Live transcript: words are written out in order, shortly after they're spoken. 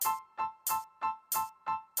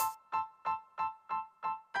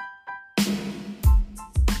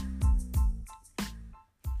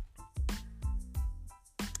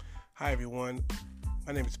Hi, everyone.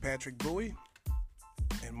 My name is Patrick Bowie,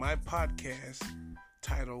 and my podcast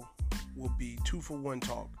title will be Two for One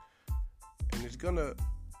Talk. And it's going to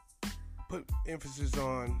put emphasis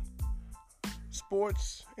on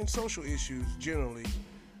sports and social issues generally.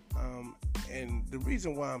 And the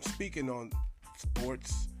reason why I'm speaking on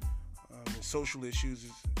sports and social issues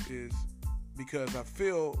is because I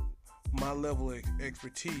feel my level of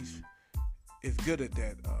expertise is good at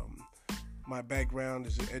that. My background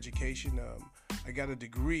is in education. I got a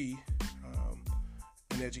degree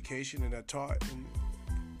in education, and I taught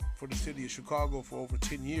for the city of Chicago for over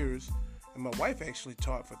 10 years. And my wife actually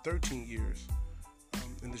taught for 13 years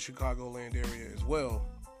in the Chicagoland area as well.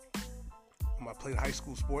 I played high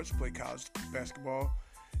school sports, played college basketball,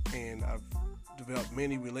 and I've developed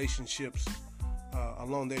many relationships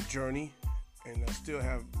along that journey. And I still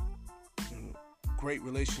have great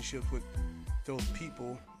relationships with those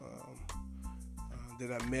people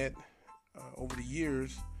that I met over the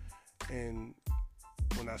years. And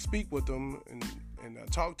when I speak with them and I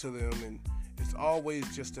talk to them, and it's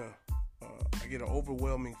always just I get an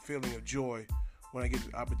overwhelming feeling of joy when I get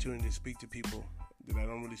the opportunity to speak to people that I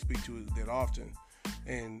don't really speak to that often.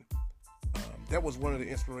 And that was one of the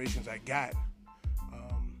inspirations I got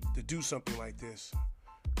to do something like this.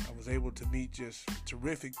 I was able to meet just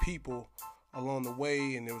terrific people along the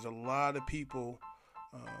way, and there was a lot of people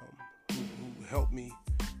who helped me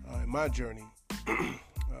in my journey.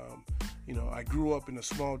 I grew up in a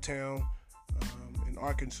small town in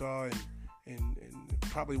Arkansas, and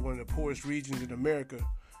probably one of the poorest regions in America,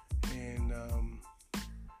 and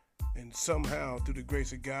somehow through the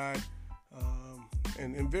grace of God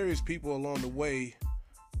and various people along the way,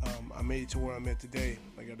 I made it to where I'm at today.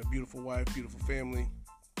 I got a beautiful wife, beautiful family,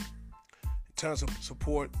 tons of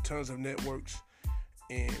support, tons of networks,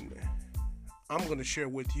 and I'm going to share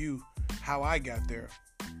with you how I got there.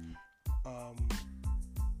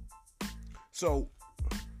 So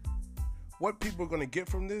what people are going to get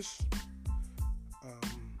from this,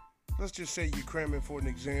 let's just say you're cramming for an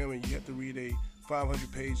exam and you have to read a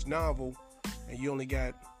 500-page novel and you only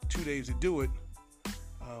got 2 days to do it.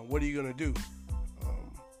 What are you going to do?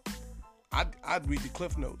 I'd read the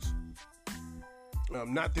Cliff Notes.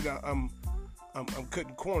 Not that I'm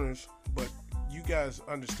cutting corners, but you guys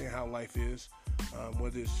understand how life is,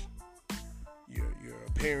 whether it's you're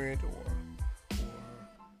a parent or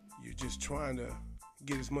you're just trying to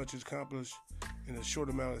get as much as accomplished in a short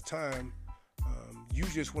amount of time. You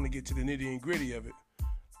just want to get to the nitty and gritty of it.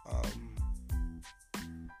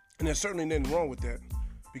 And there's certainly nothing wrong with that,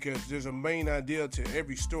 because there's a main idea to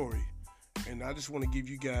every story. And I just want to give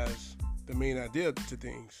you guys the main idea to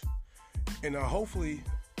things. And I hopefully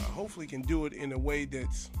can do it in a way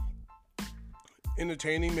that's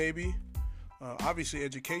entertaining, maybe, obviously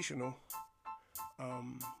educational,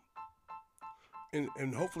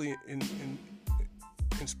 and hopefully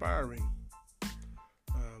inspiring.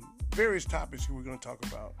 Various topics we're going to talk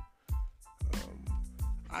about.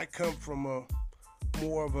 I come from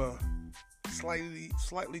more of a slightly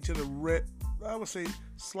to the red, I would say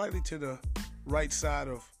slightly to the right side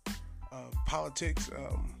of politics,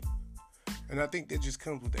 and I think that just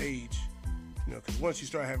comes with age, because once you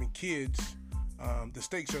start having kids, the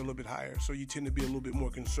stakes are a little bit higher, so you tend to be a little bit more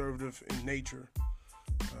conservative in nature.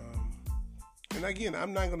 And again,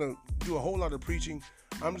 I'm not going to do a whole lot of preaching.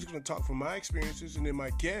 I'm just going to talk from my experiences, and then my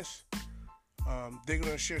guests, they're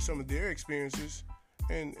going to share some of their experiences,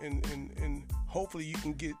 and hopefully you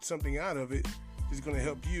can get something out of it that's going to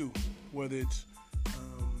help you, whether it's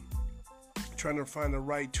trying to find the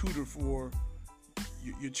right tutor for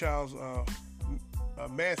your child's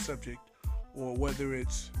math subject, or whether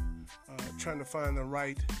it's trying to find the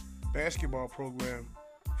right basketball program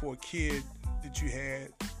for a kid that you had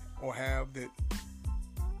or have that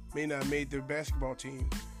may not make their basketball team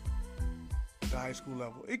at the high school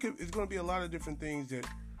level. It's going to be a lot of different things that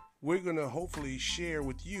we're going to hopefully share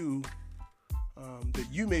with you that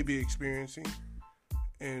you may be experiencing,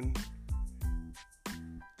 and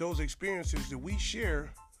those experiences that we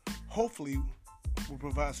share hopefully will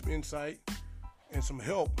provide some insight and some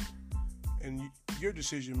help in your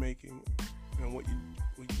decision making and what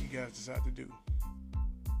you guys decide to do.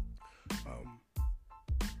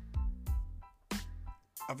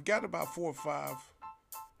 I've got about 4 or 5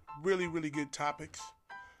 really, really good topics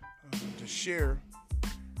to share,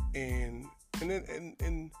 and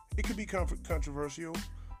it could be controversial,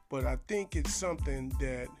 but I think it's something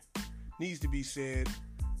that needs to be said,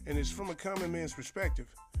 and it's from a common man's perspective.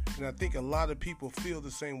 And I think a lot of people feel the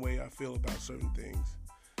same way I feel about certain things,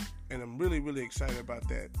 and I'm really, really excited about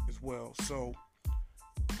that as well. So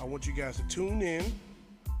I want you guys to tune in,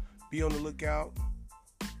 be on the lookout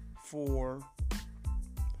for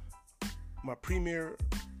my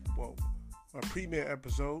premiere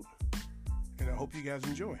episode, and I hope you guys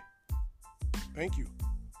enjoy. Thank you.